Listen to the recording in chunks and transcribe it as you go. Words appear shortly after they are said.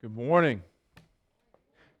Good morning.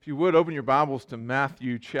 If you would, open your Bibles to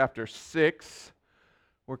Matthew chapter 6.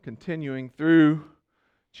 We're continuing through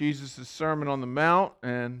Jesus' Sermon on the Mount,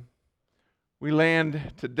 and we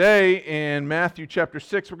land today in Matthew chapter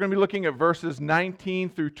 6. We're going to be looking at verses 19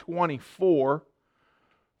 through 24.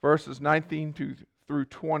 Verses 19 through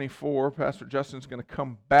 24. Pastor Justin's going to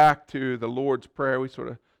come back to the Lord's Prayer. We sort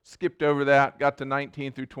of skipped over that, got to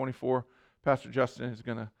 19 through 24. Pastor Justin is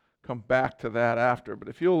going to come back to that after. But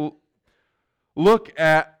if you'll look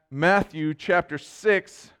at Matthew chapter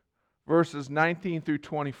 6, verses 19 through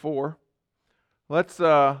 24, let's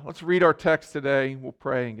read our text today. We'll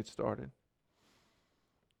pray and get started.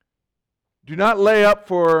 Do not lay up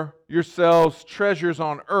for yourselves treasures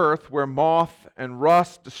on earth where moth and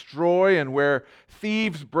rust destroy and where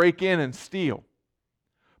thieves break in and steal.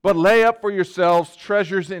 But lay up for yourselves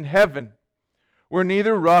treasures in heaven where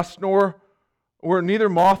neither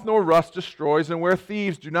moth nor rust destroys, and where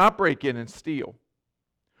thieves do not break in and steal.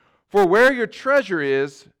 For where your treasure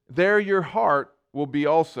is, there your heart will be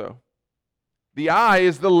also. The eye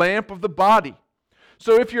is the lamp of the body.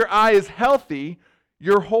 So if your eye is healthy,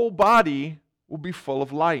 your whole body will be full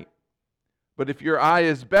of light. But if your eye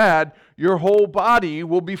is bad, your whole body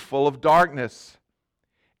will be full of darkness.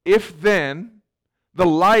 If then the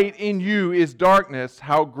light in you is darkness,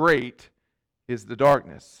 how great is the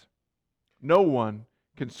darkness? No one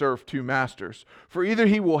can serve two masters, for either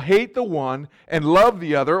he will hate the one and love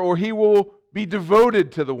the other, or he will be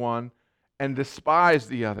devoted to the one and despise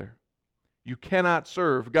the other. You cannot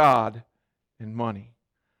serve God and money.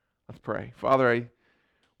 Let's pray. Father,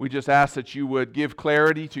 we just ask that you would give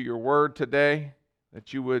clarity to your word today,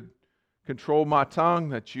 that you would control my tongue,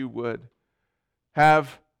 that you would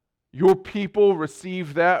have your people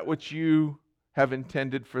receive that which you have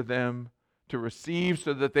intended for them to receive,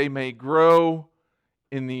 so that they may grow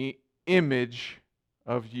in the image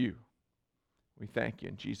of you. We thank you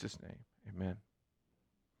in Jesus' name. Amen.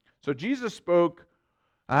 So Jesus spoke,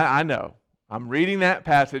 I know, I'm reading that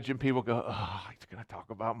passage and people go, oh, he's going to talk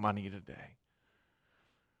about money today.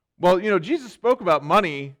 Well, Jesus spoke about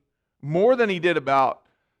money more than he did about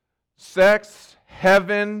sex,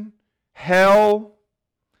 heaven, hell.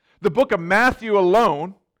 The book of Matthew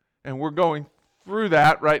alone, and we're going through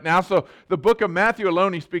that right now. So the book of Matthew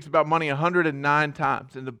alone, he speaks about money 109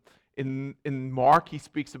 times. In Mark, he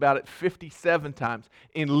speaks about it 57 times.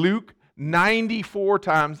 In Luke, 94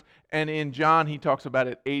 times. And in John, he talks about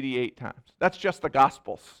it 88 times. That's just the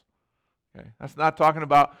Gospels. Okay? That's not talking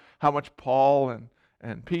about how much Paul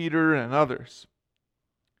and Peter and others.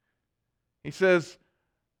 He says,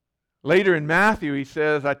 later in Matthew, he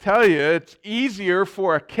says, I tell you, it's easier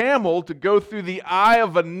for a camel to go through the eye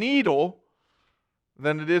of a needle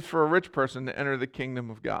than it is for a rich person to enter the kingdom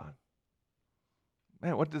of God.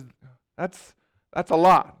 Man, that's a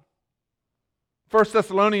lot. 1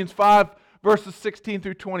 Thessalonians 5, verses 16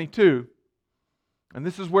 through 22. And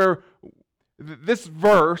this is where this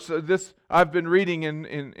verse, I've been reading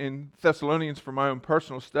in Thessalonians for my own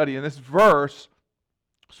personal study, and this verse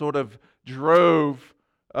sort of drove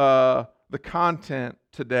the content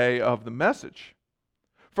today of the message.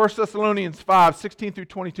 1 Thessalonians 5, 16 through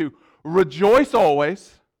 22. Rejoice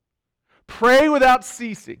always, pray without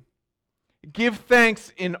ceasing, give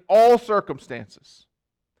thanks in all circumstances,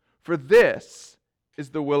 for this is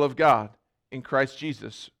the will of God in Christ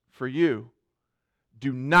Jesus for you.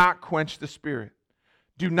 Do not quench the Spirit.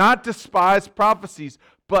 Do not despise prophecies,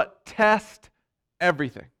 but test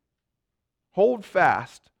everything. Hold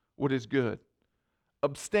fast what is good.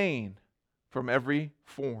 Abstain from every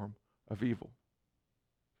form of evil.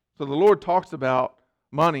 So the Lord talks about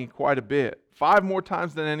money quite a bit, 5 more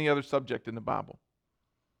times than any other subject in the Bible.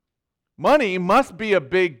 Money must be a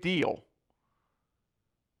big deal.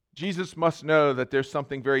 Jesus must know that there's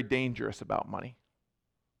something very dangerous about money,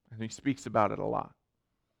 and he speaks about it a lot.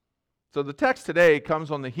 So the text today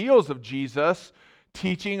comes on the heels of Jesus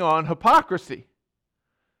teaching on hypocrisy.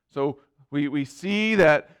 So we see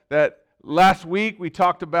that last week we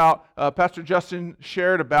talked about, Pastor Justin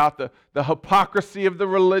shared about the hypocrisy of the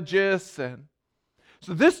religious, and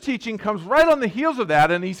so this teaching comes right on the heels of that,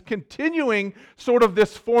 and he's continuing sort of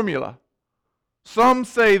this formula. Some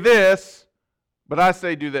say this, but I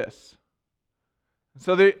say do this.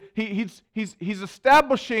 So he's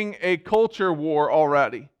establishing a culture war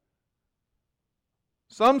already.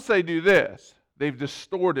 Some say do this. They've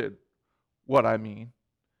distorted what I mean.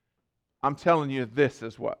 I'm telling you, this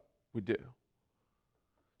is what we do.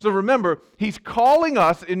 So remember, he's calling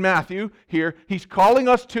us in Matthew here, he's calling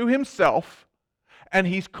us to himself, and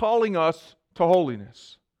he's calling us to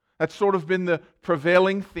holiness. That's sort of been the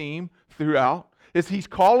prevailing theme throughout. is he's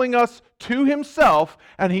calling us to himself,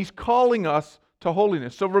 and he's calling us to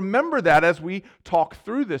holiness. So remember that as we talk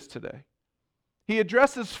through this today. He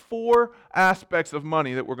addresses 4 aspects of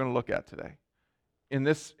money that we're going to look at today. In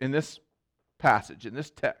this passage, in this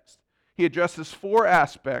text, he addresses 4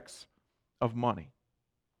 aspects of money.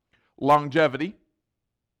 Longevity.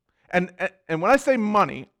 And when I say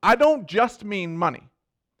money, I don't just mean money.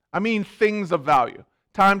 I mean things of value.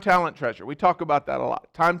 Time, talent, treasure. We talk about that a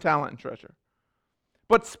lot. Time, talent, and treasure.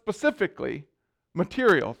 But specifically,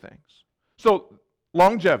 material things. So,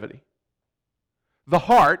 longevity. The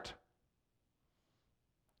heart.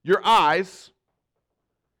 Your eyes.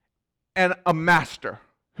 And a master.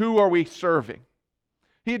 Who are we serving?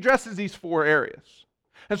 He addresses these 4 areas.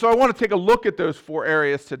 And so I want to take a look at those 4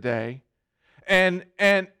 areas today and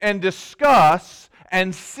discuss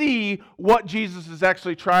and see what Jesus is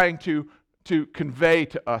actually trying to convey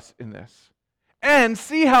to us in this. And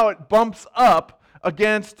see how it bumps up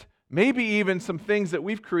against maybe even some things that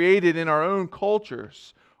we've created in our own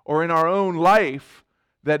cultures or in our own life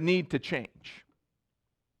that need to change.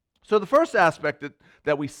 So the first aspect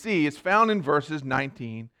that we see is found in verses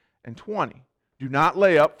 19 and 20. Do not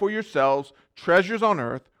lay up for yourselves treasures on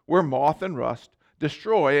earth where moth and rust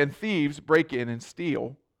destroy and thieves break in and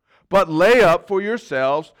steal, but lay up for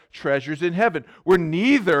yourselves treasures in heaven where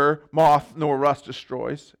neither moth nor rust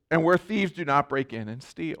destroys and where thieves do not break in and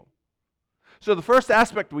steal. So the first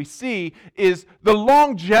aspect we see is the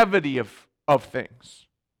longevity of things.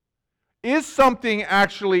 Is something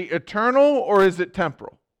actually eternal or is it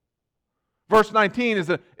temporal? Verse 19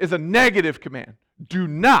 is a negative command. Do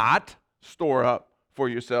not store up for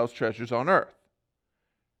yourselves treasures on earth.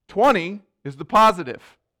 20 is the positive.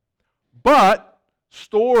 But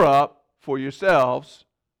store up for yourselves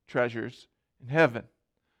treasures in heaven.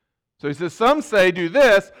 So he says, some say do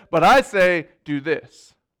this, but I say do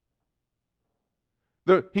this.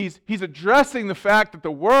 He's addressing the fact that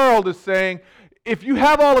the world is saying, if you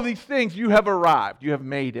have all of these things, you have arrived. You have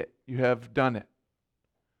made it. You have done it.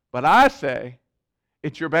 But I say,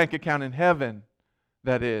 it's your bank account in heaven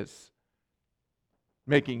that is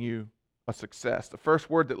making you a success. The first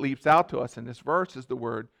word that leaps out to us in this verse is the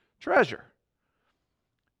word treasure.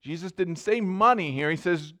 Jesus didn't say money here. He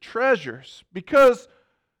says treasures. Because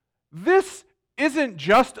this isn't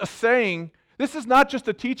just a saying. This is not just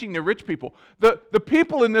a teaching to rich people. The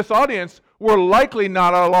people in this audience were likely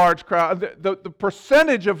not a large crowd. The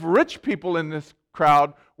percentage of rich people in this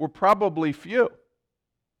crowd were probably few.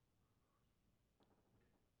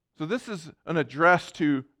 So this is an address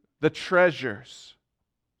to the treasures.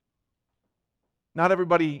 Not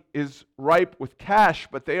everybody is ripe with cash,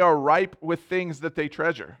 but they are ripe with things that they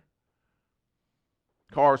treasure.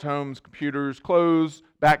 Cars, homes, computers, clothes,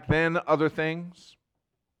 back then, other things.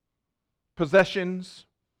 Possessions,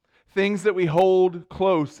 things that we hold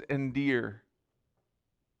close and dear.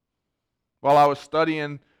 While I was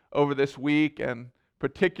studying over this week, and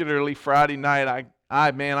particularly Friday night,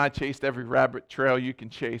 I chased every rabbit trail you can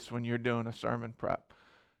chase when you're doing a sermon prep.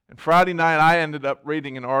 And Friday night, I ended up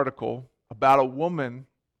reading an article about a woman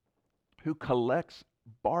who collects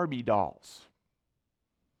Barbie dolls.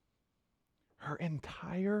 Her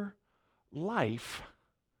entire life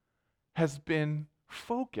has been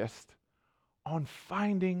focused on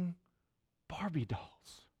finding Barbie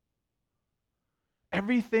dolls.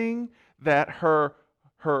 Everything that her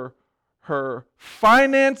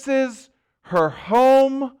finances, her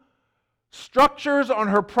home, structures on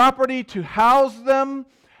her property to house them,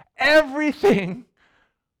 everything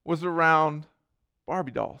was around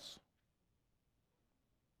Barbie dolls.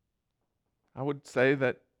 I would say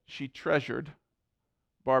that she treasured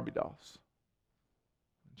Barbie dolls.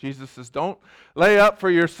 Jesus says, don't lay up for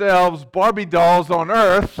yourselves Barbie dolls on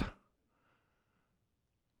earth.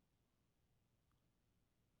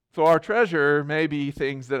 So our treasure may be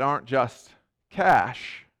things that aren't just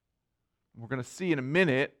cash. We're going to see in a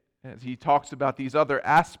minute as he talks about these other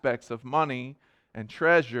aspects of money and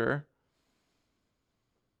treasure.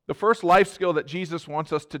 The first life skill that Jesus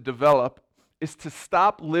wants us to develop is to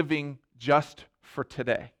stop living just for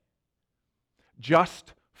today,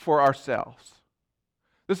 just for ourselves.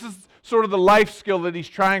 This is sort of the life skill that he's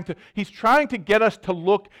trying to get us to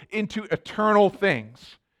look into eternal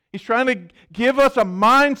things. He's trying to give us a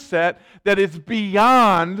mindset that is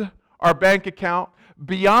beyond our bank account,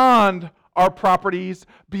 beyond our properties,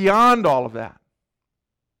 beyond all of that.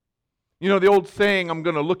 You know the old saying, I'm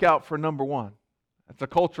going to look out for number one. That's a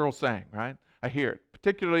cultural saying, right? I hear it,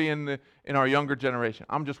 particularly in our younger generation.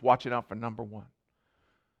 I'm just watching out for number one.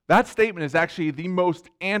 That statement is actually the most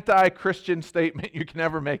anti-Christian statement you can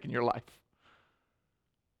ever make in your life.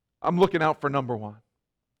 I'm looking out for number one.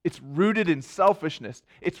 It's rooted in selfishness.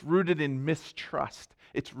 It's rooted in mistrust.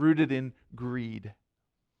 It's rooted in greed.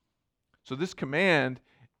 So this command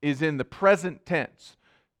is in the present tense.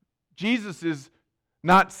 Jesus is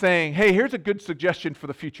not saying, hey, here's a good suggestion for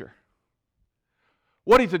the future.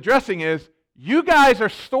 What he's addressing is, you guys are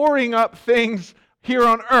storing up things here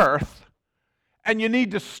on earth, and you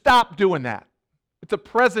need to stop doing that. It's a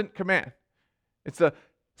present command. It's a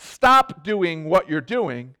stop doing what you're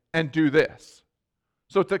doing and do this.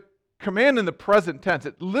 So it's a command in the present tense.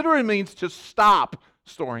 It literally means to stop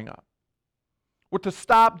storing up, or to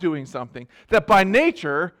stop doing something that by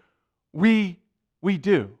nature we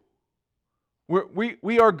do.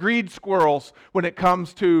 We are greed squirrels when it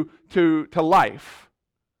comes to life.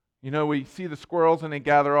 You know, we see the squirrels and they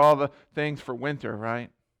gather all the things for winter,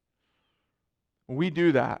 right? We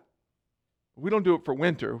do that. We don't do it for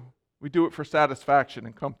winter. We do it for satisfaction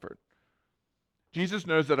and comfort. Jesus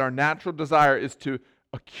knows that our natural desire is to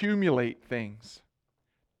accumulate things,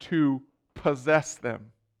 to possess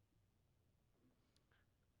them.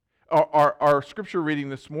 Our scripture reading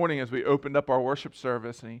this morning as we opened up our worship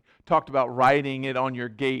service, and he talked about writing it on your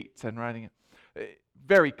gates and writing it.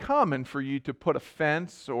 Very common for you to put a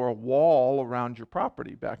fence or a wall around your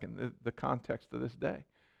property back in the context of this day.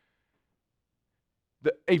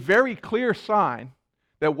 A very clear sign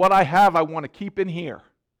that what I have I want to keep in here.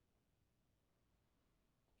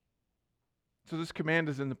 So this command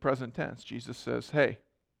is in the present tense. Jesus says, hey,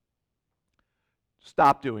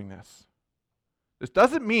 stop doing this. This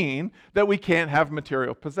doesn't mean that we can't have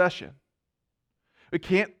material possession. We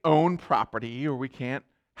can't own property, or we can't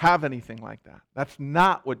have anything like that. That's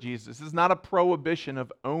not what Jesus is. Not a prohibition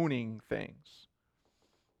of owning things.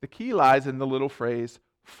 The key lies in the little phrase,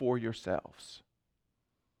 for yourselves.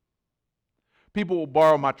 People will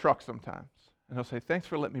borrow my truck sometimes, and they'll say, thanks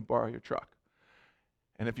for letting me borrow your truck.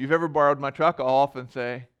 And if you've ever borrowed my truck, I'll often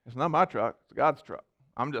say, it's not my truck, it's God's truck.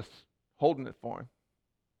 I'm just holding it for him.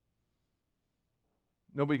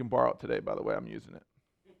 Nobody can borrow it today, by the way, I'm using it.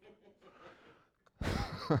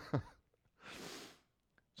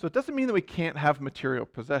 So it doesn't mean that we can't have material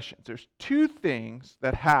possessions. There's two things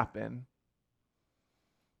that happen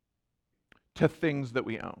to things that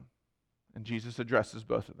we own. And Jesus addresses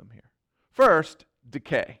both of them here. First,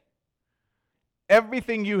 decay.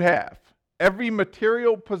 Everything you have, every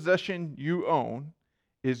material possession you own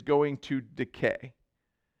is going to decay.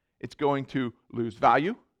 It's going to lose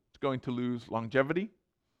value. It's going to lose longevity.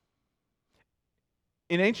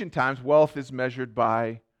 In ancient times, wealth is measured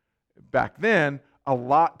by, back then, a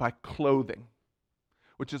lot by clothing,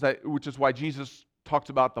 which is why Jesus talks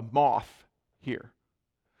about the moth here.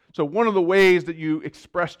 So one of the ways that you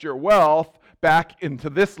expressed your wealth back into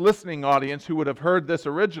this listening audience who would have heard this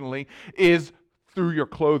originally is through your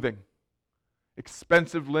clothing.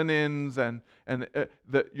 Expensive linens and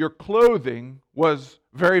your clothing was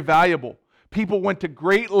very valuable. People went to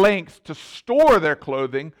great lengths to store their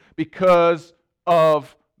clothing because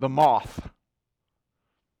of the moth.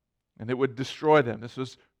 And it would destroy them. This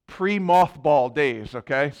was pre-mothball days,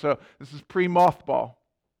 okay? So this is pre-mothball.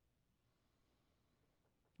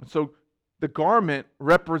 And so the garment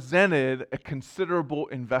represented a considerable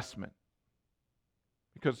investment.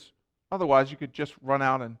 Because otherwise you could just run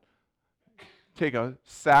out and take a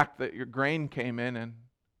sack that your grain came in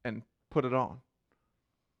and put it on.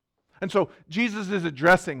 And so Jesus is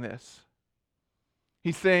addressing this.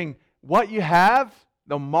 He's saying, what you have,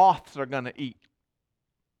 the moths are going to eat.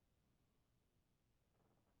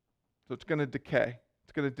 So it's going to decay.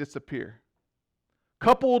 It's going to disappear.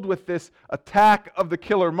 Coupled with this attack of the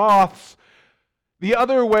killer moths, the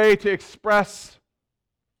other way to express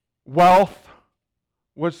wealth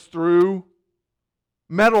was through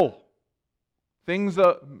metal. Things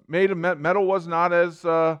made of metal was not as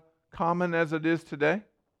common as it is today.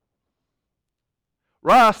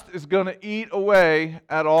 Rust is going to eat away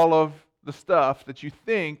at all of the stuff that you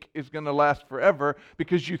think is going to last forever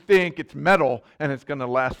because you think it's metal and it's going to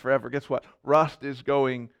last forever. Guess what? Rust is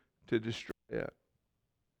going to destroy it.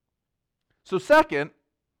 So second,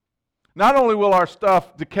 not only will our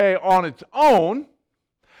stuff decay on its own,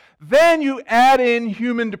 then you add in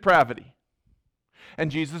human depravity. And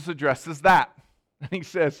Jesus addresses that. And he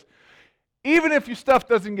says, even if your stuff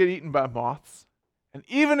doesn't get eaten by moths, and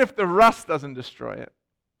even if the rust doesn't destroy it,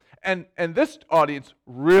 and this audience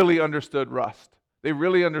really understood rust. They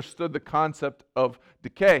really understood the concept of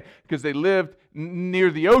decay because they lived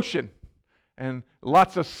near the ocean and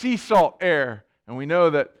lots of sea salt air. And we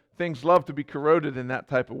know that things love to be corroded in that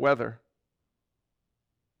type of weather.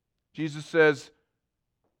 Jesus says,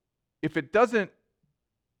 if it doesn't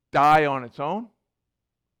die on its own,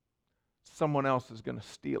 someone else is going to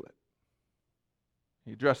steal it.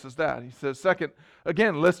 He addresses that. He says, second,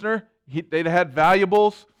 again, listener, they'd had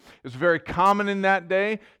valuables. It was very common in that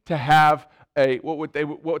day to have what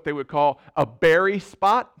they would call a bury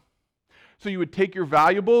spot. So you would take your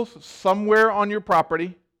valuables somewhere on your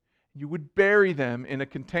property. You would bury them in a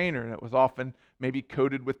container that was often maybe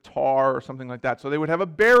coated with tar or something like that. So they would have a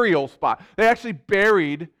burial spot. They actually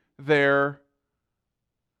buried their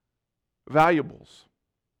valuables.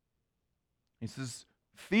 He says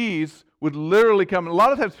thieves would literally come. A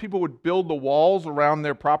lot of times people would build the walls around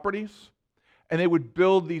their properties, and they would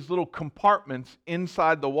build these little compartments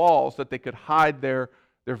inside the walls that they could hide their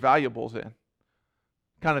valuables in.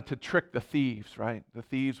 Kind of to trick the thieves, right? The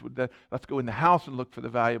thieves would then, let's go in the house and look for the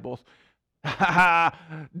valuables. Ha ha,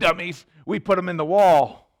 dummies, we put them in the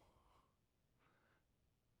wall.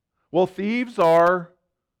 Well, thieves are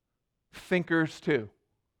thinkers too.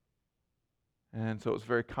 And so it's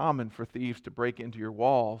very common for thieves to break into your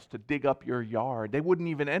walls, to dig up your yard. They wouldn't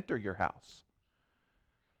even enter your house.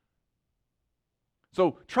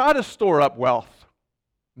 So try to store up wealth,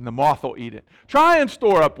 and the moth will eat it. Try and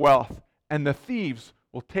store up wealth, and the thieves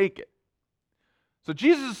will take it. So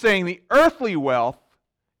Jesus is saying the earthly wealth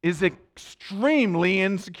is extremely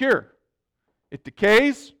insecure. It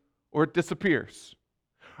decays or it disappears.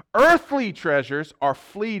 Earthly treasures are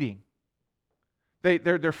fleeting.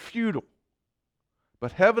 They're futile.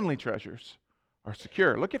 But heavenly treasures are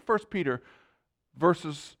secure. Look at 1 Peter chapter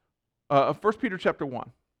 1.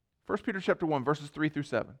 1 Peter chapter 1, verses 3 through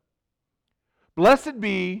 7. Blessed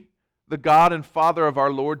be the God and Father of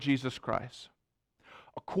our Lord Jesus Christ.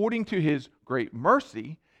 According to his great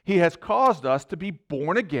mercy, he has caused us to be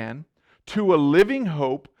born again to a living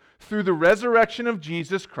hope through the resurrection of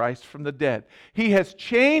Jesus Christ from the dead. He has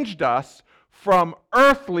changed us from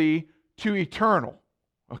earthly to eternal.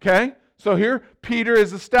 Okay? So here, Peter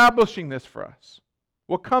is establishing this for us.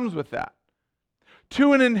 What comes with that?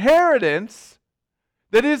 To an inheritance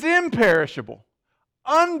that is imperishable,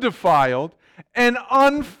 undefiled, and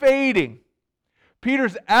unfading.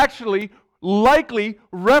 Peter's actually likely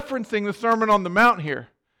referencing the Sermon on the Mount here.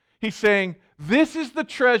 He's saying, this is the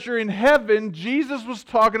treasure in heaven Jesus was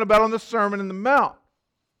talking about on the Sermon on the Mount.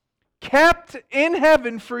 Kept in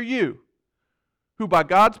heaven for you, who by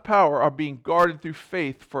God's power are being guarded through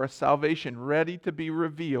faith for a salvation ready to be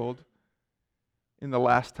revealed in the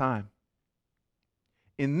last time.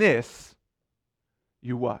 In this,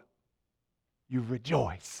 you what? You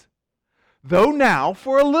rejoice. Though now,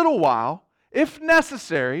 for a little while, if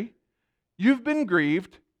necessary, you've been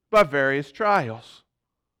grieved by various trials.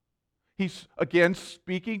 He's again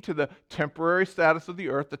speaking to the temporary status of the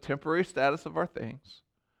earth, the temporary status of our things,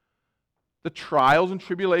 the trials and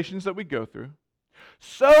tribulations that we go through,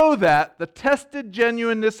 so that the tested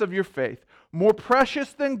genuineness of your faith, more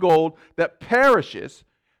precious than gold that perishes,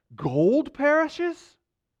 gold perishes?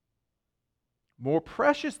 More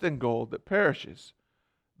precious than gold that perishes,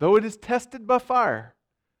 though it is tested by fire,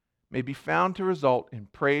 may be found to result in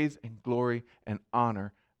praise and glory and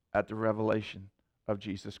honor at the revelation of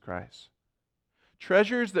Jesus Christ.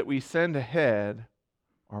 Treasures that we send ahead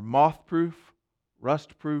are moth-proof,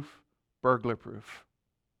 rust-proof, burglar-proof.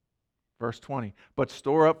 Verse 20, but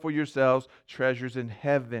store up for yourselves treasures in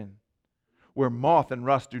heaven, where moth and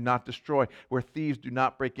rust do not destroy, where thieves do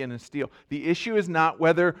not break in and steal. The issue is not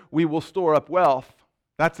whether we will store up wealth.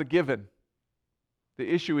 That's a given.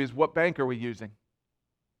 The issue is, what bank are we using?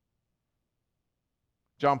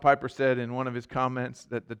 John Piper said in one of his comments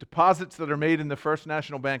that the deposits that are made in the First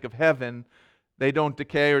National Bank of Heaven, they don't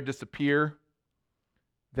decay or disappear.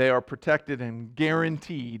 They are protected and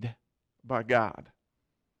guaranteed by God.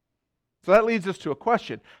 So that leads us to a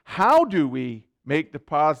question. How do we make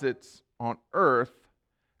deposits on earth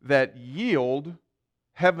that yield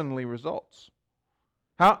heavenly results?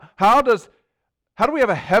 How do we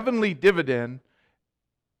have a heavenly dividend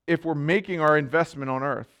if we're making our investment on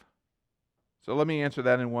earth? So let me answer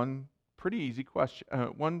that in one pretty easy question,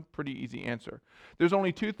 one pretty easy answer. There's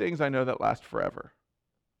only two things I know that last forever.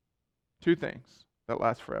 Two things that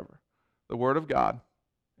last forever. The Word of God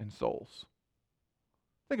and souls.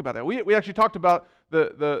 Think about that. We actually talked about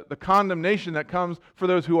the condemnation that comes for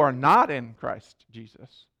those who are not in Christ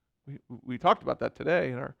Jesus. We talked about that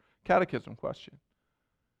today in our catechism question.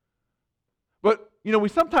 But, we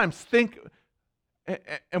sometimes think,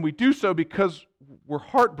 and we do so because we're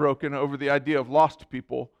heartbroken over the idea of lost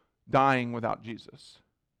people dying without Jesus.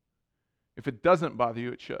 If it doesn't bother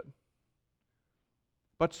you, it should.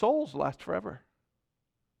 But souls last forever.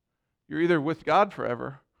 You're either with God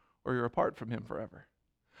forever or you're apart from Him forever.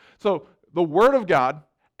 So the Word of God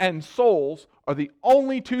and souls are the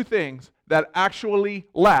only two things that actually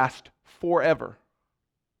last forever.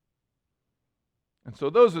 And so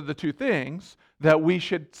those are the two things that we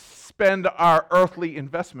should spend our earthly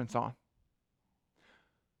investments on.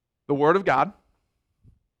 The Word of God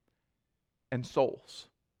and souls.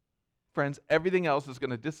 Friends, everything else is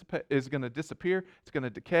going to disappear. It's going to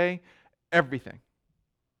decay. Everything.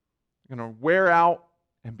 It's going to wear out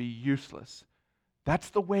and be useless. That's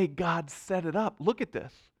the way God set it up. Look at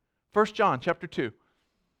this. 1 John chapter 2,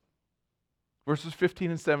 verses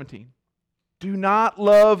 15 and 17. Do not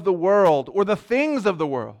love the world or the things of the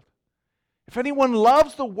world. If anyone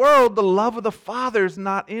loves the world, the love of the Father is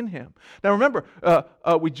not in him. Now remember,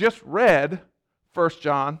 we just read 1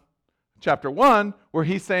 John chapter 1, where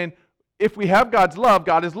he's saying, if we have God's love,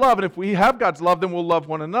 God is love, and if we have God's love, then we'll love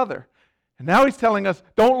one another. And now he's telling us,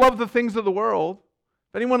 don't love the things of the world.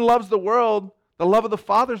 If anyone loves the world, the love of the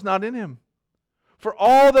Father is not in him. For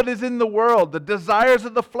all that is in the world, the desires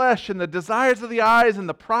of the flesh and the desires of the eyes and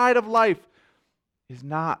the pride of life, is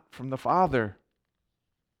not from the Father,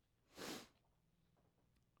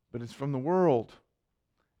 but it's from the world.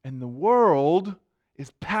 And the world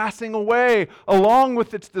is passing away along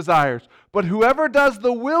with its desires. But whoever does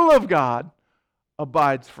the will of God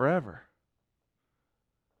abides forever.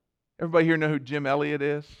 Everybody here know who Jim Elliot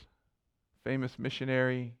is? Famous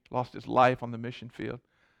missionary, lost his life on the mission field.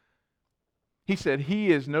 He said,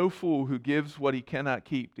 he is no fool who gives what he cannot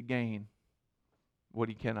keep to gain what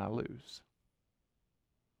he cannot lose.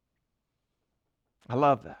 I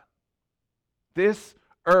love that. This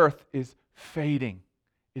earth is fading.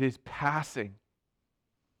 It is passing.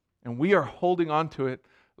 And we are holding on to it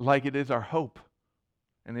like it is our hope.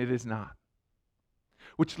 And it is not.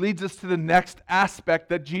 Which leads us to the next aspect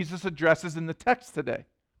that Jesus addresses in the text today.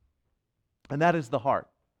 And that is the heart.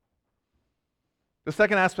 The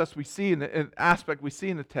second aspect we see in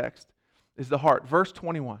the text is the heart. Verse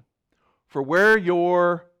 21. For where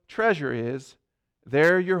your treasure is,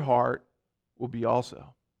 there your heart will be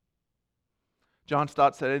also. John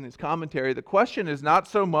Stott said in his commentary, the question is not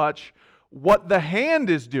so much what the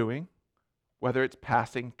hand is doing, whether it's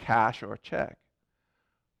passing cash or a check,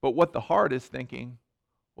 but what the heart is thinking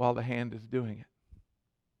while the hand is doing it.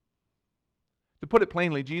 To put it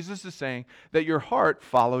plainly, Jesus is saying that your heart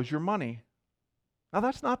follows your money. Now,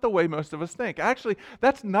 that's not the way most of us think. Actually,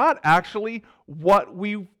 that's not actually what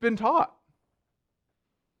we've been taught.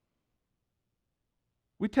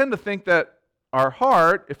 We tend to think that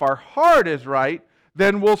if our heart is right,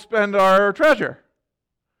 then we'll spend our treasure.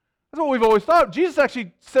 That's what we've always thought. Jesus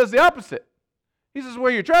actually says the opposite. He says,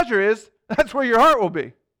 where your treasure is, that's where your heart will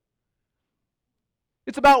be.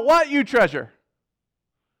 It's about what you treasure.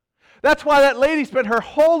 That's why that lady spent her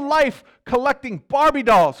whole life collecting Barbie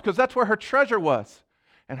dolls, because that's where her treasure was.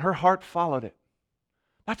 And her heart followed it.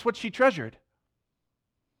 That's what she treasured.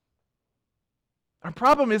 Our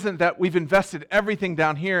problem isn't that we've invested everything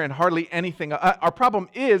down here and hardly anything. Our problem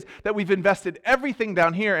is that we've invested everything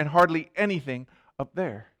down here and hardly anything up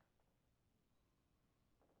there.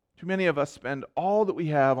 Too many of us spend all that we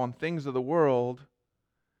have on things of the world,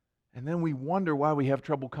 and then we wonder why we have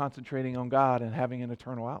trouble concentrating on God and having an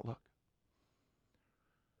eternal outlook.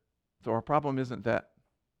 So our problem isn't that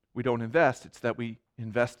we don't invest, it's that we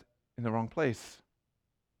invest in the wrong place.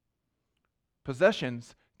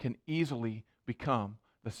 Possessions can easily become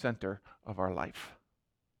the center of our life.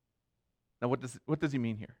 Now, what does he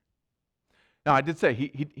mean here? Now, I did say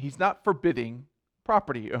he's not forbidding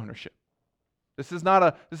property ownership. This is not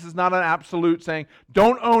an absolute saying,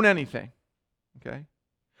 don't own anything. Okay?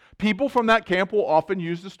 People from that camp will often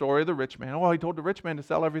use the story of the rich man. Well, he told the rich man to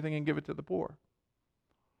sell everything and give it to the poor.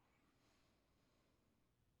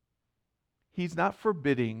 He's not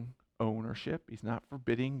forbidding ownership. He's not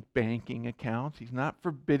forbidding banking accounts. He's not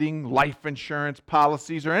forbidding life insurance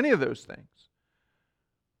policies or any of those things.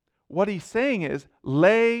 What he's saying is,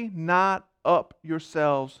 lay not up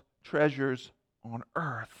yourselves treasures on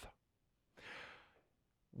earth.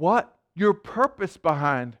 What? Your purpose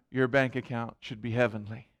behind your bank account should be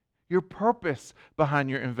heavenly. Your purpose behind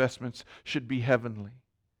your investments should be heavenly.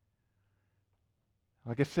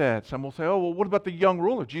 Like I said, some will say, oh, well, what about the young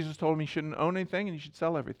ruler? Jesus told him he shouldn't own anything and he should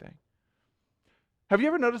sell everything. Have you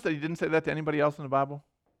ever noticed that he didn't say that to anybody else in the Bible?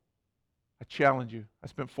 I challenge you. I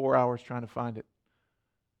spent 4 hours trying to find it.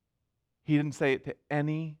 He didn't say it to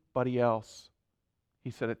anybody else. He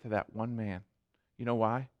said it to that one man. You know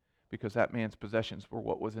why? Because that man's possessions were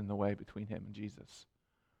what was in the way between him and Jesus.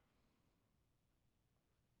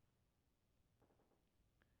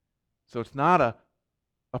 So it's not a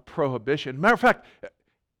prohibition. Matter of fact,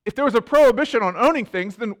 if there was a prohibition on owning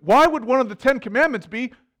things, then why would one of the 10 commandments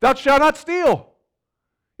be, thou shalt not steal?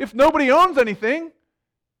 If nobody owns anything,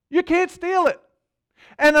 you can't steal it.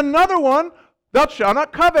 And another one, thou shalt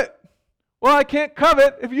not covet. Well, I can't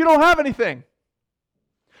covet if you don't have anything.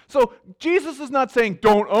 So Jesus is not saying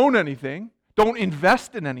don't own anything, don't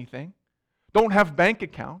invest in anything, don't have bank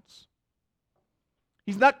accounts.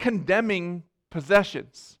 He's not condemning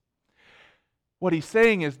possessions. What he's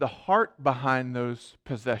saying is the heart behind those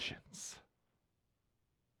possessions.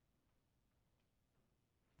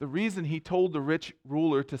 The reason he told the rich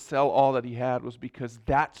ruler to sell all that he had was because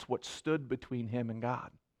that's what stood between him and God.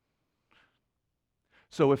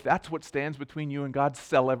 So if that's what stands between you and God,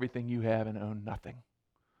 sell everything you have and own nothing.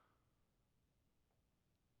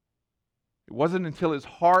 It wasn't until his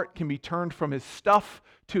heart can be turned from his stuff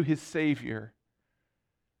to his Savior.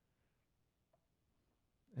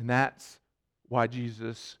 And that's why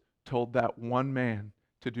Jesus told that one man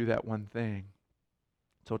to do that one thing.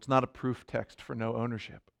 So it's not a proof text for no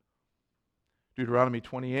ownership. Deuteronomy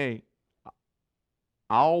 28,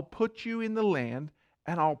 I'll put you in the land,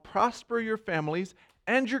 and I'll prosper your families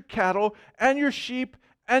and your cattle and your sheep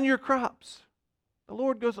and your crops. The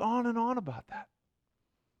Lord goes on and on about that.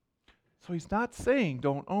 So he's not saying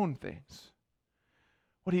don't own things.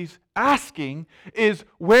 What he's asking is,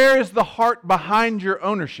 where is the heart behind your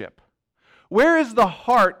ownership? Where is the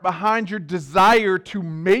heart behind your desire to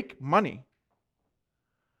make money?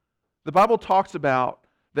 The Bible talks about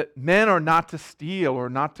that men are not to steal or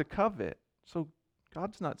not to covet. So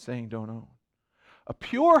God's not saying don't own. A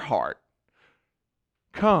pure heart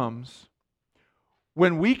comes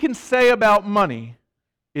when we can say about money,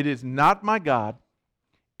 it is not my God,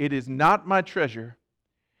 it is not my treasure,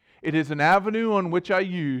 it is an avenue on which I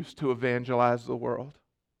use to evangelize the world.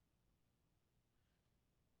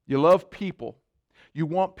 You love people. You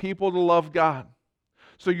want people to love God.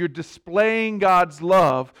 So you're displaying God's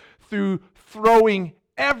love through throwing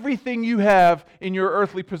everything you have in your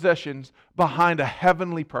earthly possessions behind a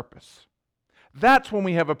heavenly purpose. That's when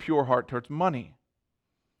we have a pure heart towards money.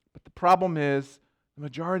 But the problem is, the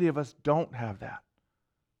majority of us don't have that.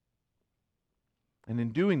 And in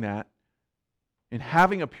doing that, in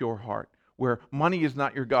having a pure heart, where money is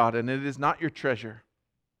not your God and it is not your treasure,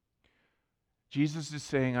 Jesus is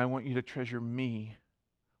saying, I want you to treasure me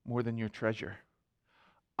more than your treasure.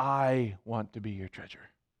 I want to be your treasure.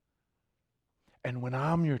 And when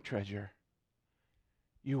I'm your treasure,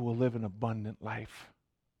 you will live an abundant life.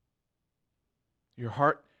 Your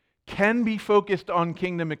heart can be focused on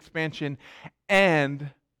kingdom expansion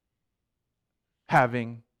and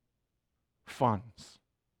having funds.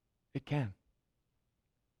 It can.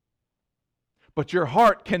 But your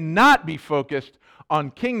heart cannot be focused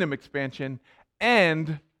on kingdom expansion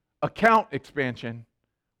and account expansion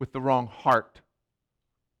with the wrong heart.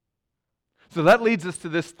 So that leads us to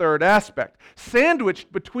this third aspect.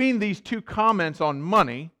 Sandwiched between these two comments on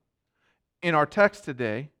money in our text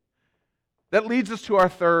today, that leads us to our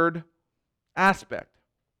third aspect.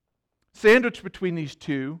 Sandwiched between these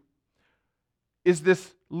two is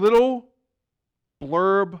this little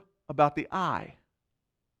blurb about the eye.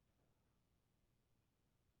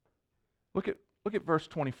 Look at verse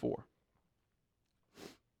 24.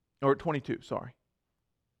 Or 22, sorry.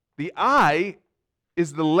 The eye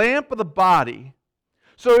is the lamp of the body.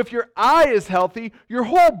 So if your eye is healthy, your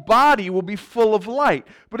whole body will be full of light.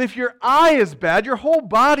 But if your eye is bad, your whole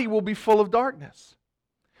body will be full of darkness.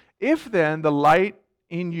 If then the light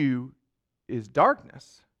in you is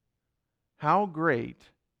darkness, how great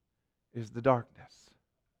is the darkness?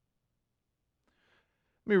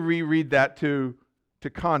 Let me reread that to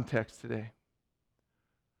context today.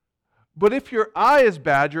 But if your eye is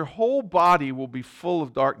bad, your whole body will be full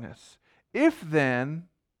of darkness. If then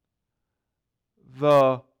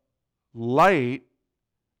the light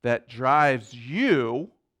that drives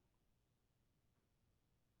you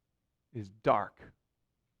is dark,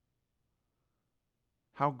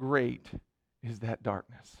 how great is that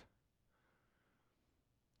darkness?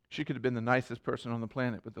 She could have been the nicest person on the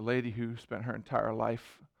planet, but the lady who spent her entire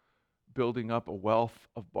life building up a wealth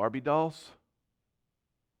of Barbie dolls,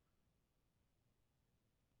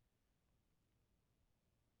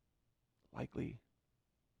 likely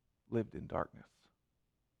lived in darkness.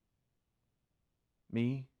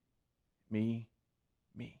 Me.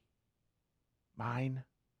 Mine.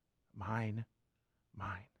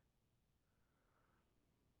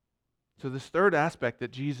 So this third aspect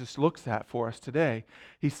that Jesus looks at for us today,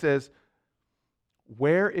 he says,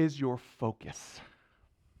 where is your focus?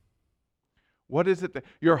 What is it that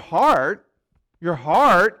your heart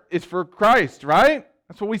is for Christ, right?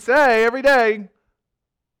 That's what we say every day.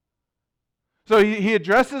 So he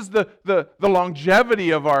addresses the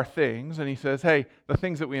longevity of our things, and he says, hey, the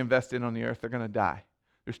things that we invest in on the earth, they're going to die.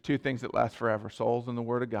 There's two things that last forever, souls and the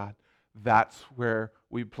Word of God. That's where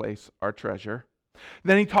we place our treasure.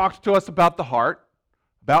 Then he talks to us about the heart,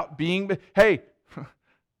 about being, hey,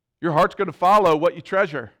 your heart's going to follow what you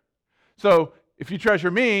treasure. So if you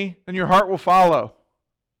treasure me, then your heart will follow.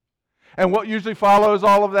 And what usually follows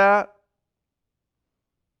all of that?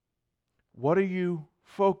 What are you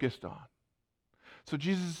focused on? So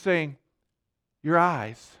Jesus is saying, your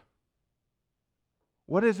eyes.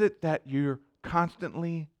 What is it that you're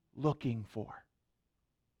constantly looking for?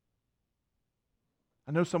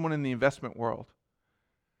 I know someone in the investment world.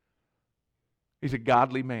 He's a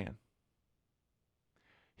godly man.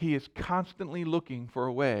 He is constantly looking for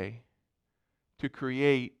a way to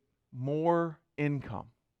create more income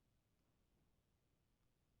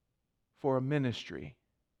for a ministry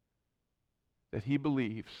that he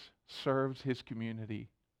believes serves his community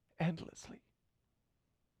endlessly.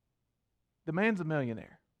 The man's a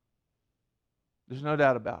millionaire. There's no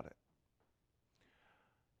doubt about it.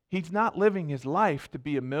 He's not living his life to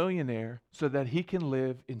be a millionaire so that he can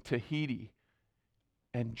live in Tahiti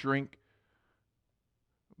and drink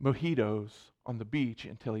mojitos on the beach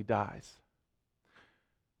until he dies.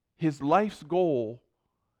 His life's goal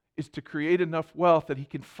is to create enough wealth that he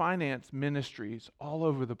can finance ministries all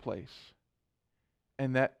over the place.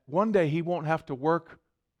 And that one day he won't have to work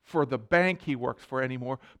for the bank he works for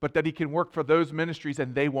anymore, but that he can work for those ministries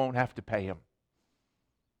and they won't have to pay him.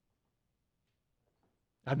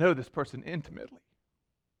 I know this person intimately.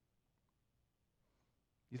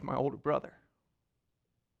 He's my older brother.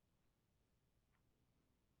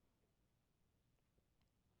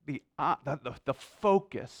 The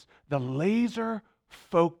focus, the laser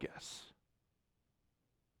focus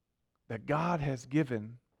that God has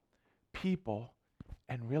given people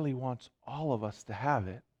and really wants all of us to have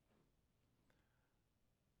it.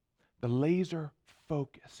 The laser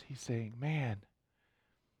focus. He's saying, man,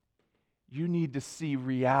 you need to see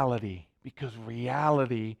reality because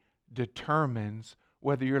reality determines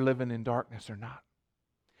whether you're living in darkness or not.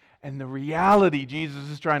 And the reality Jesus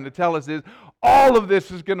is trying to tell us is all of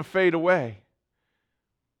this is going to fade away.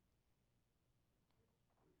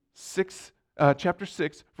 Chapter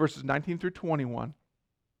 6, verses 19 through 21,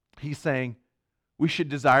 he's saying we should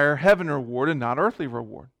desire heaven reward and not earthly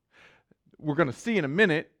reward. We're going to see in a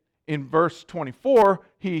minute, in verse 24,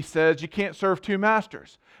 he says you can't serve two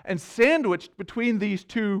masters. And sandwiched between these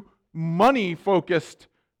two money-focused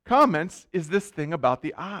comments is this thing about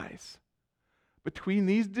the eyes. Between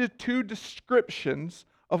these two descriptions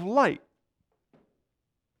of light.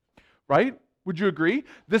 Right? Would you agree?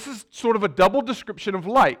 This is sort of a double description of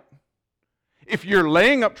light. If you're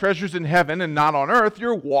laying up treasures in heaven and not on earth,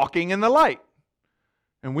 you're walking in the light.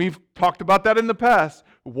 And we've talked about that in the past.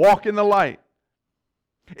 Walk in the light.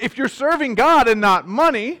 If you're serving God and not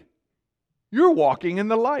money, you're walking in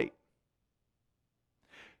the light.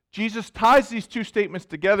 Jesus ties these two statements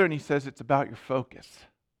together and he says it's about your focus.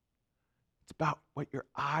 It's about what your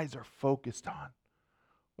eyes are focused on.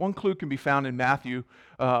 One clue can be found in Matthew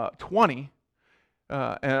 20,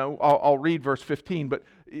 and I'll read verse 15, but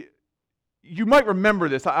you might remember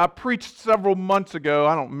this. I preached several months ago,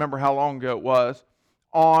 I don't remember how long ago it was,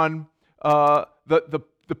 on the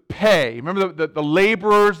pay. Remember the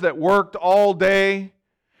laborers that worked all day,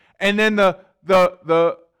 and then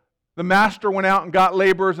the master went out and got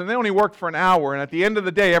laborers, and they only worked for an hour, and at the end of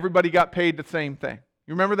the day, everybody got paid the same thing.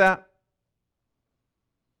 You remember that?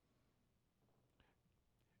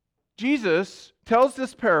 Jesus tells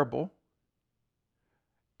this parable,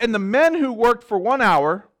 and the men who worked for 1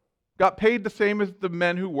 hour got paid the same as the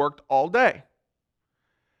men who worked all day.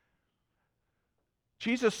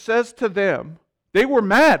 Jesus says to them, they were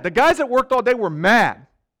mad. The guys that worked all day were mad.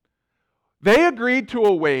 They agreed to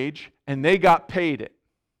a wage, and they got paid it.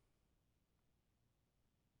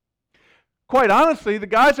 Quite honestly, the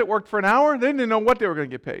guys that worked for an hour, they didn't know what they were going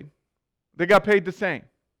to get paid. They got paid the same.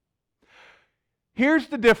 Here's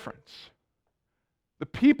the difference. The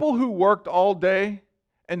people who worked all day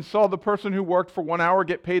and saw the person who worked for 1 hour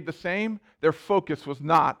get paid the same, their focus was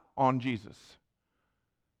not on Jesus.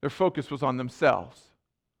 Their focus was on themselves,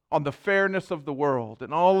 on the fairness of the world,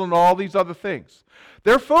 and all these other things.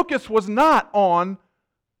 Their focus was not on,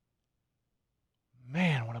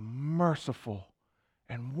 man, what a merciful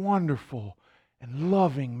and wonderful and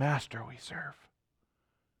loving master we serve.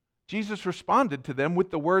 Jesus responded to them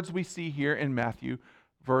with the words we see here in Matthew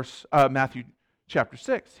chapter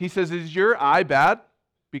 6. He says, is your eye bad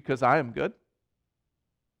because I am good?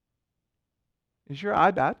 Is your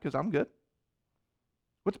eye bad because I'm good?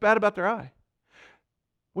 What's bad about their eye?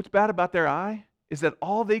 What's bad about their eye is that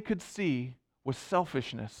all they could see was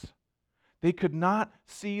selfishness. They could not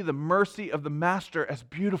see the mercy of the master as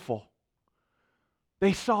beautiful.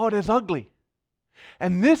 They saw it as ugly.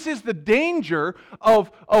 And this is the danger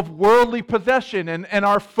of worldly possession and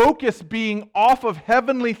our focus being off of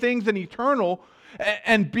heavenly things and eternal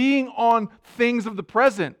and being on things of the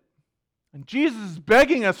present. And Jesus is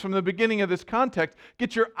begging us from the beginning of this context,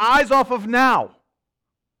 get your eyes off of now.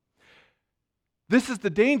 This is the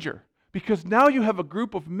danger, because now you have a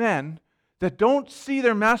group of men that don't see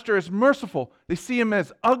their master as merciful. They see him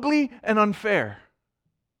as ugly and unfair.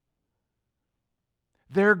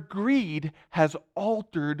 Their greed has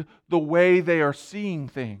altered the way they are seeing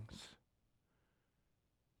things.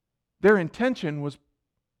 Their intention was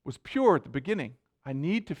pure at the beginning. I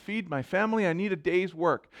need to feed my family. I need a day's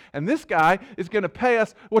work. And this guy is going to pay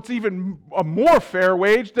us what's even a more fair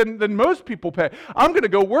wage than most people pay. I'm going to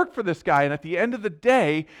go work for this guy. And at the end of the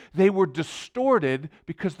day, they were distorted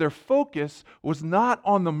because their focus was not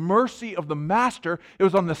on the mercy of the master. It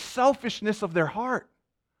was on the selfishness of their heart.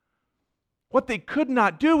 What they could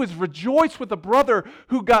not do is rejoice with a brother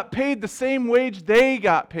who got paid the same wage they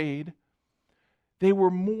got paid. They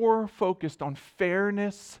were more focused on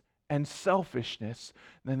fairness and selfishness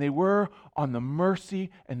than they were on the mercy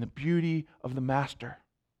and the beauty of the master.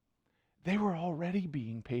 They were already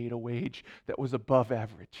being paid a wage that was above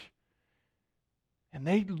average. And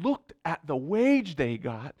they looked at the wage they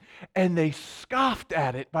got and they scoffed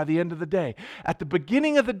at it by the end of the day. At the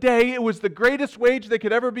beginning of the day, it was the greatest wage they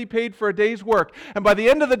could ever be paid for a day's work. And by the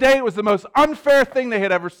end of the day, it was the most unfair thing they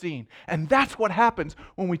had ever seen. And that's what happens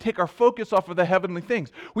when we take our focus off of the heavenly things.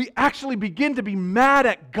 We actually begin to be mad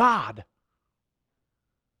at God.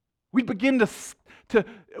 We begin to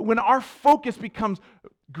when our focus becomes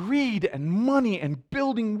greed and money and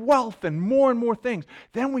building wealth and more things,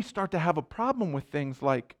 then we start to have a problem with things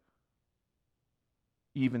like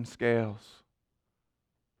even scales,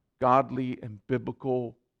 godly and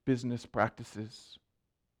biblical business practices.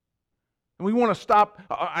 And we want to stop.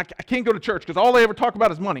 I can't go to church because all they ever talk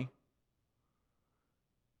about is money.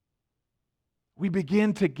 We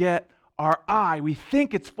begin to get our eye, we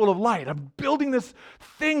think it's full of light. I'm building this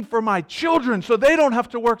thing for my children so they don't have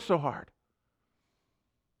to work so hard.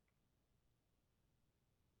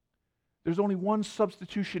 There's only one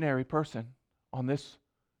substitutionary person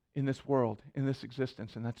in this world, in this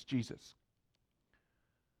existence, and that's Jesus.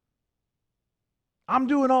 I'm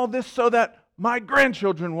doing all this so that my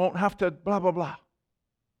grandchildren won't have to blah, blah, blah.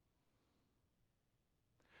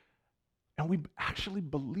 And we actually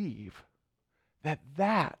believe that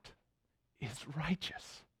is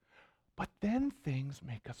righteous. But then things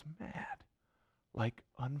make us mad, like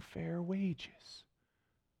unfair wages.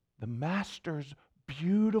 The master's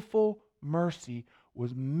beautiful mercy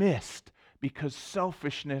was missed because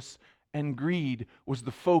selfishness and greed was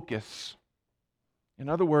the focus. In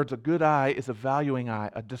other words, a good eye is a valuing eye,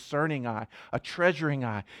 a discerning eye, a treasuring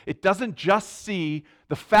eye. It doesn't just see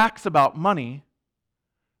the facts about money,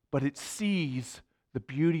 but it sees the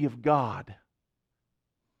beauty of God.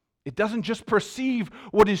 It doesn't just perceive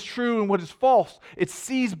what is true and what is false. It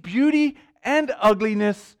sees beauty and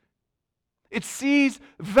ugliness. It sees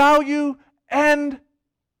value and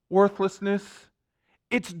worthlessness.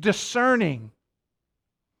 It's discerning.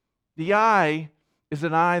 The eye is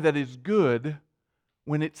an eye that is good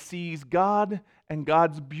when it sees God and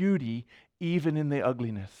God's beauty even in the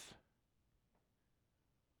ugliness.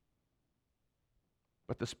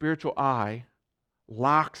 But the spiritual eye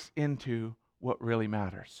locks into what really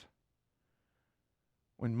matters.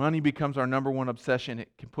 When money becomes our number one obsession,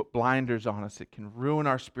 it can put blinders on us. It can ruin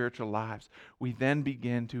our spiritual lives. We then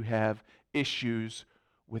begin to have issues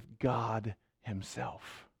with God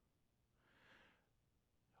Himself.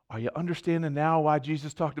 Are you understanding now why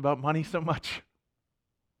Jesus talked about money so much?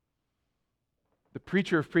 The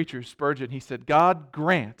preacher of preachers, Spurgeon, he said, God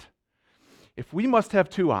grant, if we must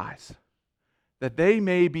have two eyes, that they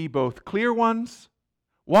may be both clear ones,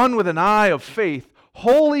 one with an eye of faith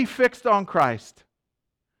wholly fixed on Christ,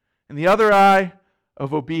 and the other eye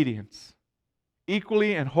of obedience,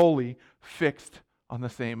 equally and wholly fixed on the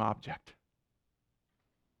same object.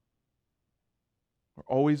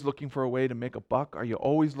 We're always looking for a way to make a buck. Are you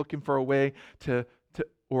always looking for a way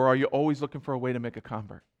or are you always looking for a way to make a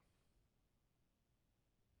convert?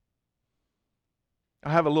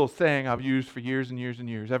 I have a little saying I've used for years and years and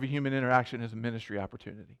years. Every human interaction is a ministry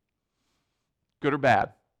opportunity. Good or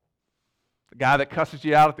bad. The guy that cusses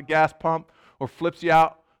you out at the gas pump or flips you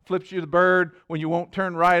the bird when you won't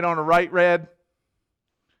turn right on a right red.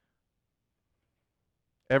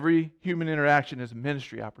 Every human interaction is a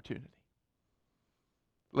ministry opportunity.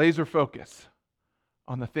 Laser focus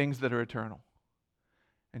on the things that are eternal.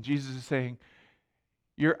 And Jesus is saying,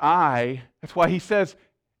 your eye, that's why He says,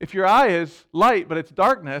 if your eye is light but it's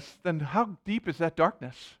darkness, then how deep is that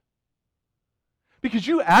darkness? because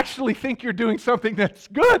you actually think you're doing something that's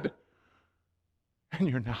good, and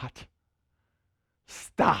you're not.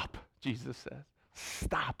 Stop, Jesus says.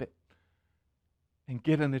 Stop it. And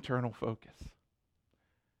get an eternal focus.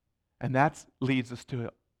 And that leads us to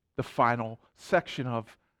the final section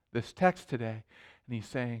of this text today. And he's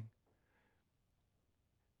saying,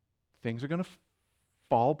 things are going to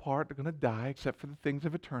fall apart, they're going to die, except for the things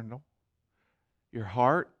of eternal. Your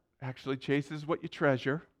heart actually chases what you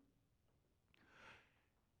treasure.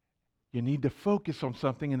 You need to focus on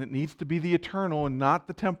something, and it needs to be the eternal and not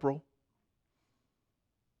the temporal.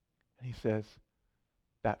 And he says,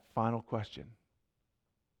 that final question,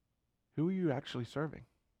 who are you actually serving?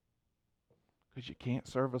 Because you can't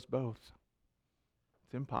serve us both.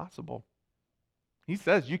 It's impossible. He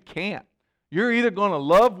says you can't. You're either going to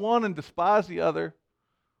love one and despise the other,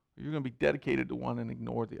 or you're going to be dedicated to one and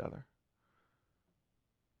ignore the other.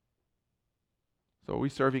 So are we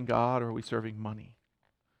serving God, or are we serving money?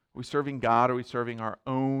 Are we serving God, or are we serving our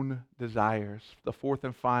own desires? The fourth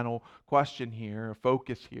and final question here, or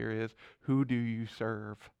focus here, is who do you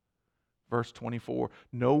serve? Verse 24,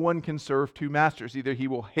 no one can serve two masters. Either he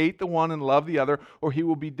will hate the one and love the other, or he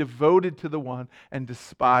will be devoted to the one and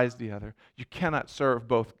despise the other. You cannot serve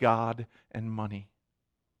both God and money.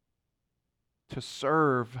 To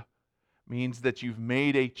serve means that you've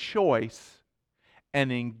made a choice and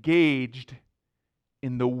engaged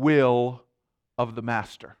in the will of the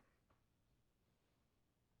master.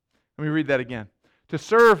 Let me read that again. To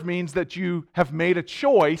serve means that you have made a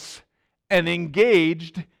choice and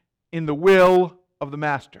engaged in the will of the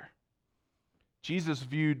master. Jesus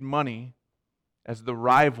viewed money as the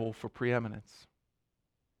rival for preeminence.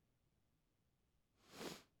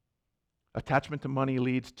 Attachment to money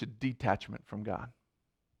leads to detachment from God.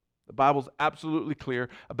 The Bible's absolutely clear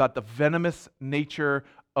about the venomous nature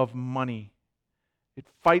of money. It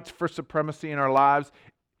fights for supremacy in our lives.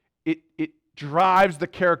 It drives the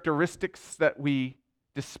characteristics that we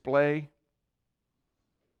display.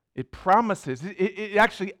 It promises, it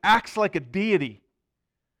actually acts like a deity.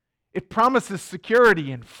 It promises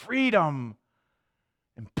security and freedom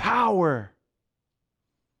and power.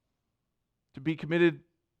 To be committed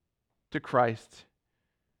to Christ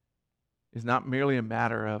is not merely a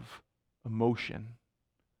matter of emotion,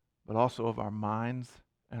 but also of our minds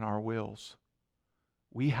and our wills.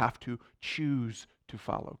 We have to choose to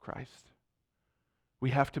follow Christ. We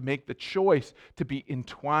have to make the choice to be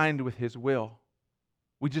entwined with His will.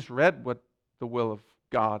 We just read what the will of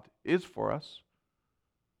God is for us.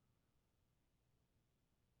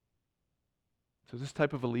 So this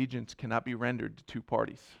type of allegiance cannot be rendered to two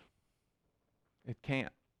parties. It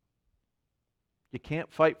can't. You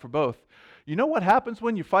can't fight for both. You know what happens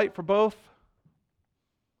when you fight for both?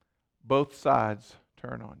 Both sides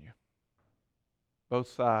turn on you.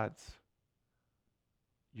 Both sides,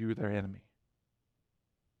 you're their enemy.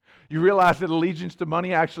 You realize that allegiance to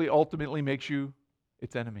money actually ultimately makes you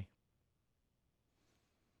its enemy.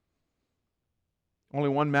 Only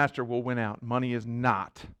one master will win out. Money is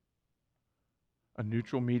not a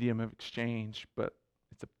neutral medium of exchange, but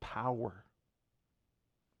it's a power.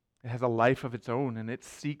 It has a life of its own, and it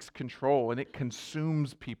seeks control, and it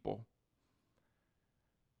consumes people.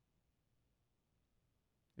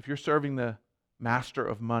 If you're serving the master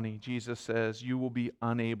of money, Jesus says you will be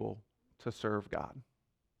unable to serve God.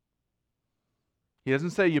 He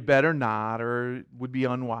doesn't say you better not or it would be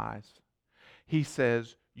unwise. He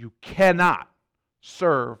says you cannot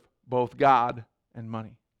serve both God and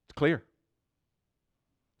money. It's clear.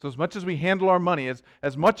 So as much as we handle our money,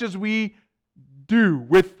 as much as we do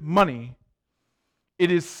with money,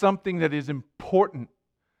 it is something that is important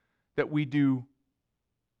that we do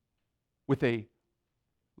with a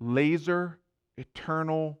laser,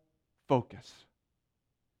 eternal focus,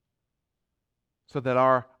 so that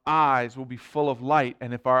our eyes will be full of light.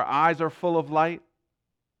 And if our eyes are full of light,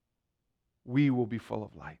 we will be full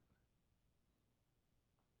of light.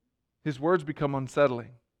 His words become unsettling.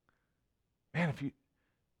 Man,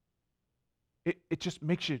 it just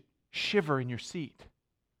makes you shiver in your seat.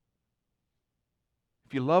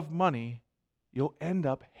 If you love money, you'll end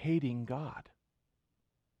up hating God.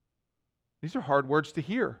 These are hard words to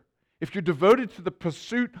hear. If you're devoted to the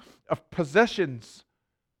pursuit of possessions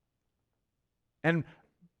and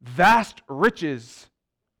vast riches,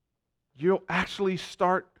 you'll actually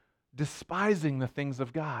start despising the things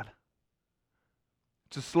of God.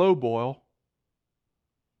 It's a slow boil.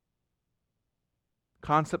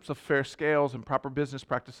 Concepts of fair scales and proper business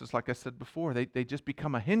practices, like I said before, they just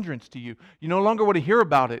become a hindrance to you. You no longer want to hear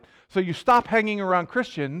about it. So you stop hanging around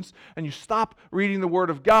Christians, and you stop reading the Word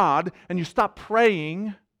of God, and you stop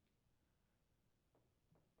praying.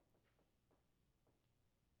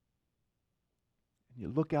 You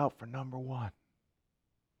look out for number one.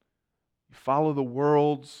 You follow the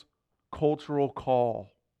world's cultural call.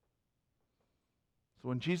 So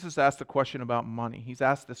when Jesus asked the question about money, he's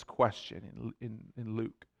asked this question in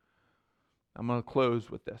Luke. I'm going to close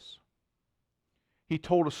with this. He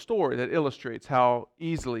told a story that illustrates how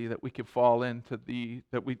easily that we could fall into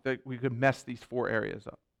that we could mess these four areas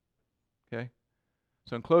up. Okay?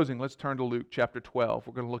 So in closing, let's turn to Luke chapter 12.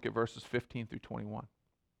 We're going to look at verses 15 through 21.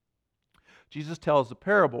 Jesus tells a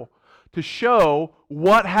parable to show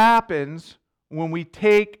what happens when we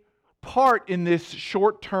take part in this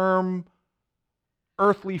short-term,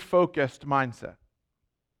 earthly focused mindset.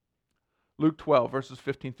 Luke 12, verses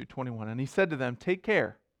 15 through 21. And he said to them, "Take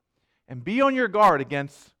care and be on your guard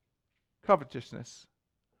against covetousness.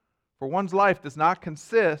 For one's life does not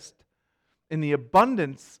consist in the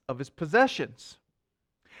abundance of his possessions."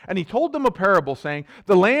 And he told them a parable, saying,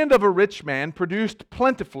 "The land of a rich man produced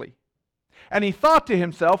plentifully. And he thought to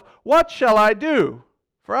himself, 'What shall I do?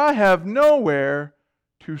 For I have nowhere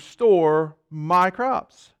to store my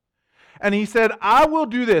crops.' And he said, 'I will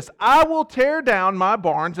do this. I will tear down my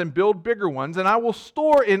barns and build bigger ones, and I will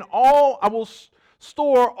store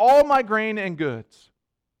all my grain and goods.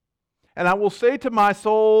 And I will say to my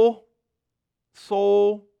soul,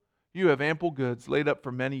 soul, you have ample goods laid up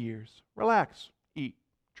for many years. Relax, eat,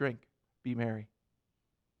 drink, be merry.'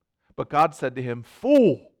 But God said to him,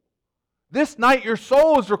 'Fool, this night your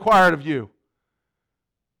soul is required of you.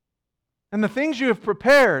 And the things you have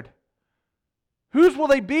prepared, whose will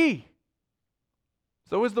they be?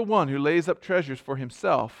 So is the one who lays up treasures for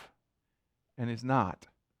himself and is not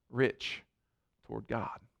rich toward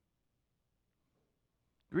God.'"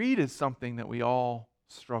 Greed is something that we all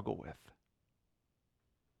struggle with.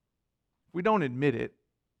 If we don't admit it,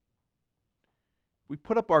 we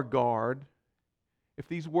put up our guard. If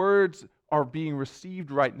these words are being received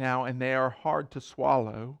right now and they are hard to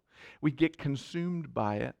swallow, we get consumed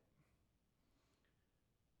by it.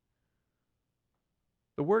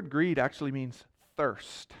 The word greed actually means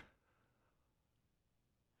thirst.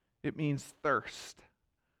 It means thirst.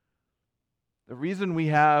 The reason we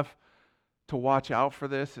have to watch out for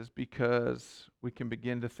this is because we can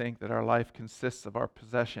begin to think that our life consists of our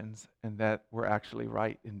possessions and that we're actually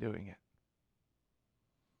right in doing it.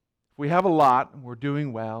 If we have a lot, we're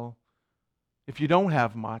doing well. If you don't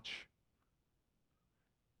have much,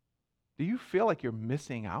 do you feel like you're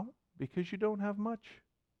missing out because you don't have much?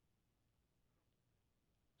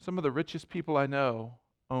 Some of the richest people I know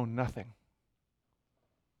own nothing.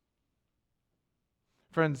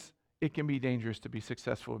 Friends, it can be dangerous to be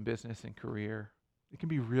successful in business and career. It can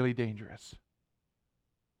be really dangerous.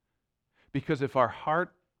 Because if our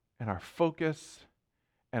heart and our focus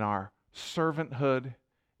and our servanthood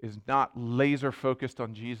is not laser focused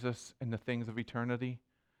on Jesus and the things of eternity,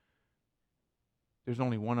 there's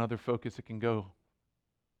only one other focus it can go,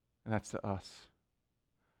 and that's to us.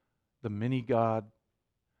 The mini God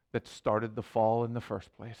that started the fall in the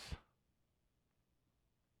first place.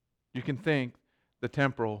 You can think the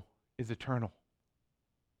temporal is eternal.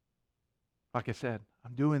 Like I said,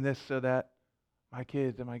 I'm doing this so that my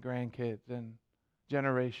kids and my grandkids and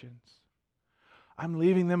generations, I'm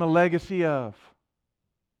leaving them a legacy of.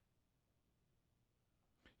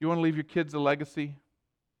 You want to leave your kids a legacy?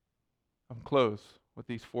 I'm close with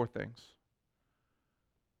these four things.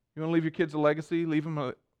 You want to leave your kids a legacy? Leave them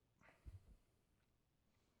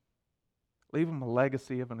a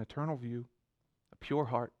legacy of an eternal view, a pure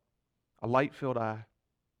heart, a light-filled eye,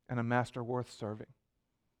 and a master worth serving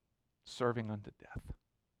unto death.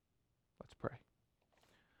 Let's pray.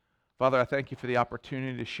 Father, I thank you for the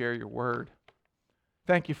opportunity to share your word.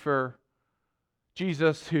 Thank you for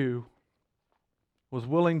Jesus who was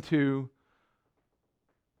willing to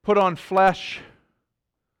put on flesh,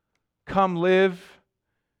 come live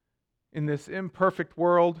in this imperfect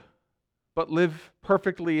world, but live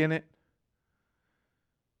perfectly in it.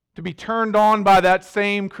 To be turned on by that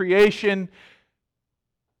same creation,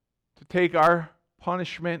 to take our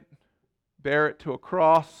punishment, bear it to a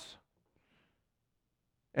cross,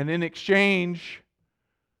 and in exchange,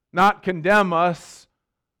 not condemn us,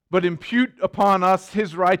 but impute upon us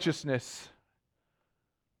His righteousness.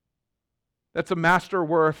 That's a master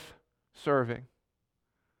worth serving.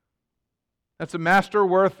 That's a master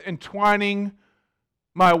worth entwining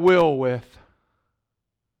my will with.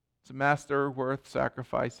 It's a master worth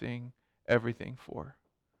sacrificing everything for.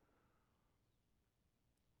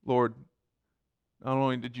 Lord, not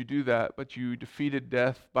only did you do that, but you defeated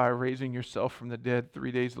death by raising yourself from the dead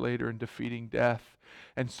 3 days later and defeating death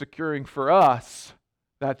and securing for us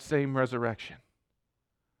that same resurrection.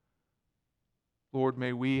 Lord,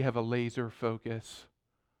 may we have a laser focus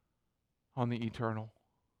on the eternal.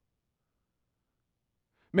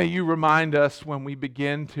 May you remind us when we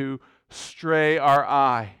begin to stray our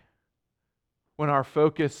eye, when our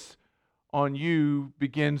focus on you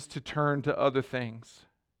begins to turn to other things.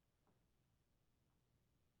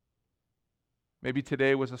 Maybe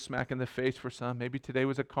today was a smack in the face for some. Maybe today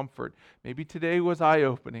was a comfort. Maybe today was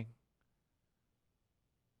eye-opening.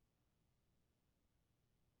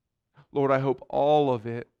 Lord, I hope all of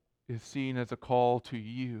it is seen as a call to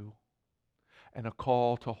you and a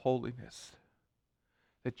call to holiness.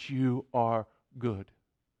 That you are good.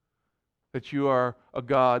 That you are a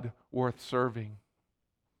God worth serving.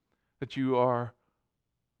 That you are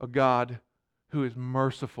a God who is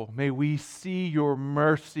merciful. May we see your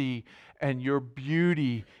mercy and your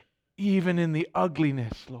beauty even in the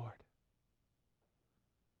ugliness, Lord.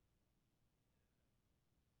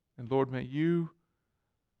 And Lord, may you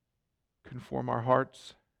conform our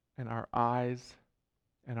hearts and our eyes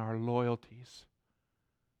and our loyalties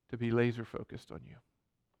to be laser focused on you.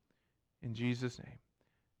 In Jesus' name,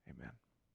 amen.